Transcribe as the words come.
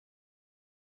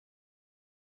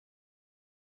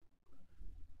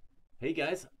Hey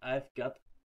guys, I've got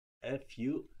a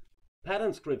few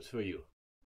pattern scripts for you.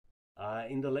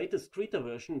 In the latest Krita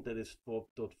version, that is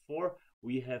 4.4,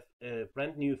 we have a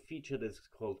brand new feature that's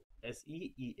called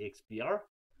SeExpr.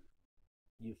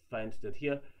 You find that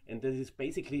here, and this is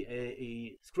basically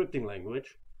a scripting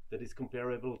language that is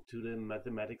comparable to the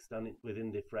mathematics done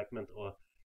within the fragment or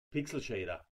pixel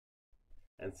shader.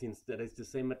 And since that is the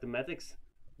same mathematics,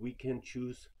 we can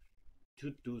choose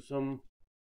to do some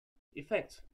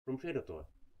effects from Shadertoy.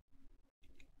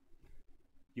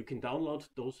 You can download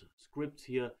those scripts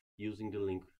here using the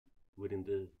link within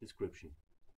the description.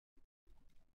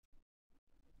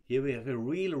 Here we have a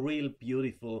real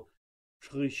beautiful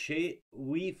crochet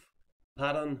weave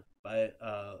pattern by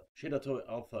Shadertoy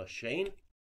Alpha Shane.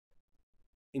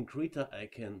 In Krita I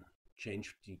can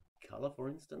change the color, for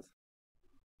instance.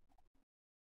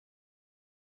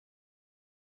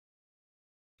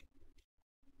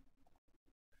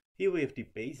 Here we have the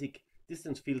basic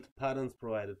distance field patterns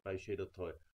provided by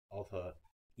Shadertoy Alpha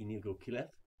Inigo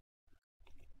Killet.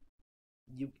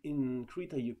 In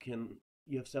Krita you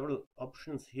have several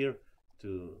options here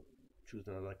to choose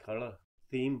another color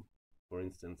theme, for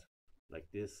instance, like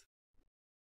this.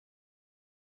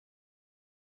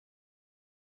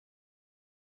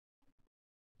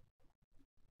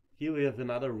 Here we have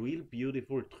another real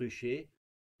beautiful crochet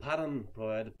pattern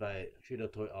provided by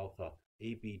Shadertoy Alpha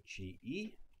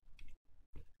ABGE.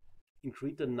 In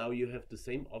Krita now you have the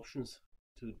same options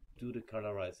to do the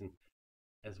colorizing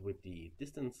as with the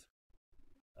distance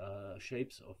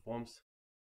shapes or forms.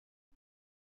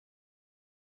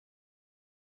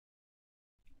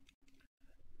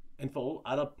 And for all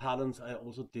other patterns I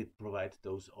also did provide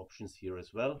those options here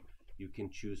as well. You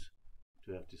can choose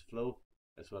to have this flow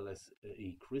as well as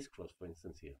a crisscross, for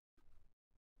instance, here.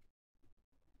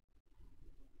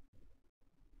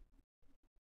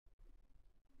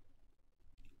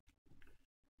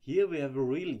 Here we have a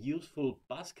real useful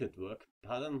basket work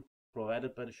pattern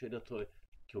provided by the Shadertoy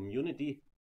community.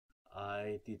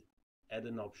 I did add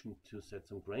an option to set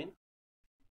some grain.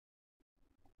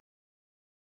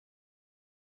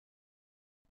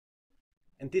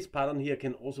 And this pattern here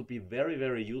can also be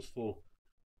very useful.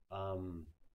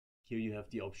 Here you have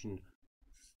the option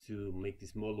to make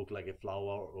this more look like a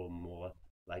flower or more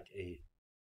like a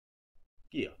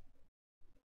gear.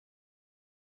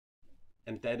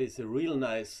 And that is a real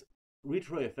nice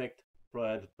retro effect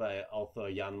provided by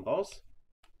author Jan Ross.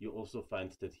 You also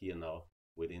find that here now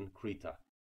within Krita.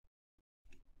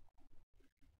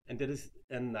 And that is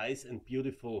a nice and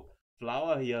beautiful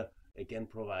flower here, again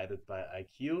provided by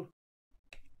IQ.